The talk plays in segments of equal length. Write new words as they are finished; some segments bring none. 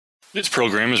This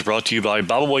program is brought to you by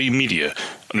Bible Way Media,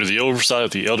 under the oversight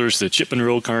of the elders of the Chipman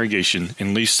Road Congregation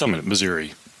in Lee Summit, Missouri.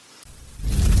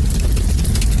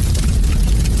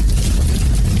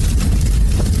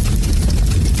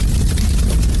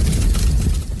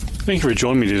 Thank you for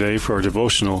joining me today for our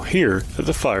devotional here at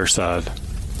the Fireside.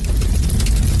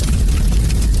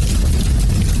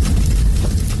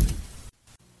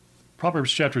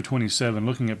 Proverbs chapter 27,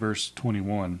 looking at verse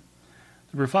 21.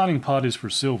 The refining pot is for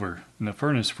silver, and the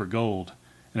furnace for gold,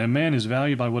 and a man is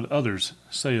valued by what others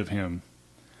say of him.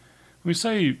 When we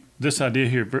say this idea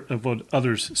here of what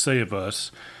others say of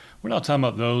us, we're not talking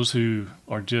about those who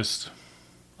are just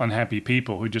unhappy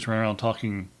people who just run around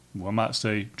talking, well, I might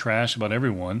say, trash about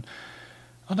everyone.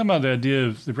 I'm talking about the idea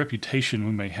of the reputation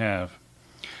we may have.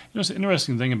 You know, it's an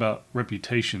interesting thing about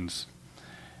reputations.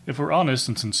 If we're honest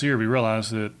and sincere, we realize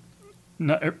that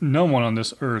no one on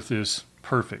this earth is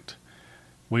perfect.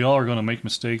 We all are going to make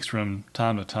mistakes from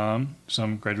time to time,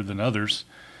 some greater than others.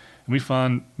 And we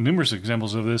find numerous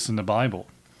examples of this in the Bible.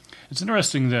 It's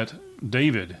interesting that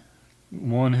David,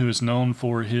 one who is known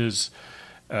for his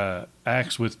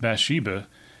acts with Bathsheba,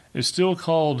 is still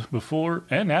called before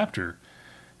and after.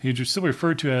 He's still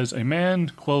referred to as a man,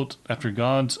 quote, after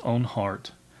God's own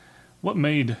heart. What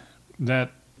made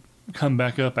that come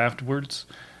back up afterwards?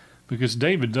 Because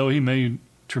David, though he did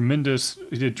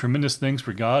tremendous things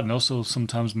for God, and also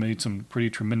sometimes made some pretty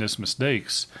tremendous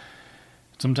mistakes.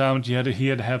 Sometimes he had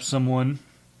to have someone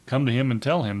come to him and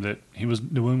tell him that he was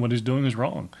doing what he's doing is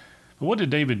wrong. But what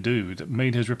did David do that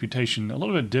made his reputation a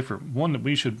little bit different? One that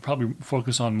we should probably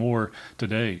focus on more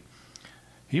today.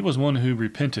 He was one who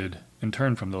repented and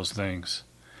turned from those things.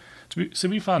 So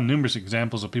we find numerous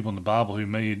examples of people in the Bible who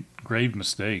made grave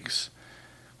mistakes.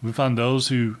 We find those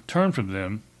who turned from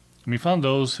them, and we find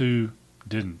those who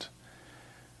didn't.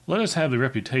 Let us have the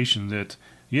reputation that,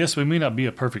 yes, we may not be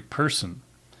a perfect person,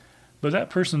 but that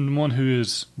person is one who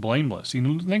is blameless. You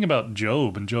know, think about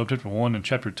Job in Job chapter 1 and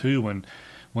chapter 2, when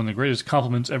one of the greatest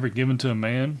compliments ever given to a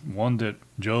man, one that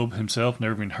Job himself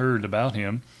never even heard about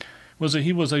him, was that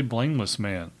he was a blameless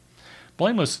man.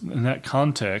 Blameless in that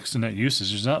context and that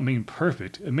usage does not mean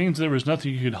perfect. It means there was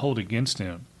nothing you could hold against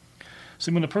him.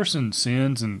 See, when a person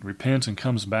sins and repents and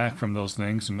comes back from those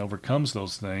things and overcomes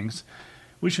those things,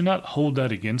 we should not hold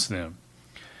that against them.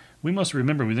 We must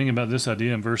remember, we think about this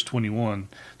idea in verse 21,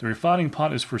 the refining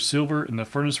pot is for silver and the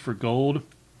furnace for gold,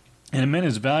 and a man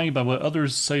is valued by what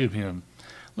others say of him.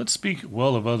 Let's speak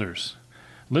well of others.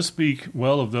 Let's speak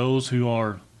well of those who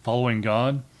are following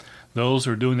God, those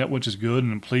who are doing that which is good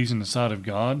and pleasing in the sight of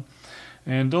God,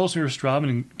 and those who are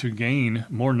striving to gain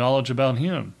more knowledge about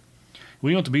Him.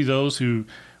 We want to be those who,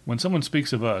 when someone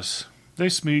speaks of us, they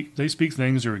speak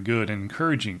things that are good and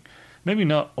encouraging. Maybe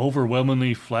not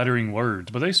overwhelmingly flattering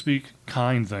words, but they speak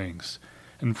kind things.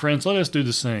 And friends, let us do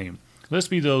the same. Let's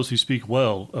be those who speak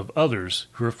well of others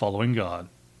who are following God.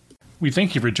 We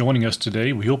thank you for joining us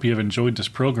today. We hope you have enjoyed this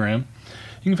program.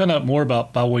 You can find out more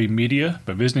about Bible Way Media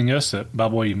by visiting us at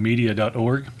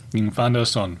BibleWayMedia.org. You can find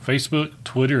us on Facebook,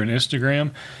 Twitter, and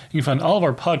Instagram. You can find all of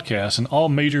our podcasts on all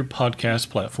major podcast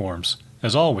platforms.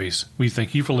 As always, we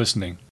thank you for listening.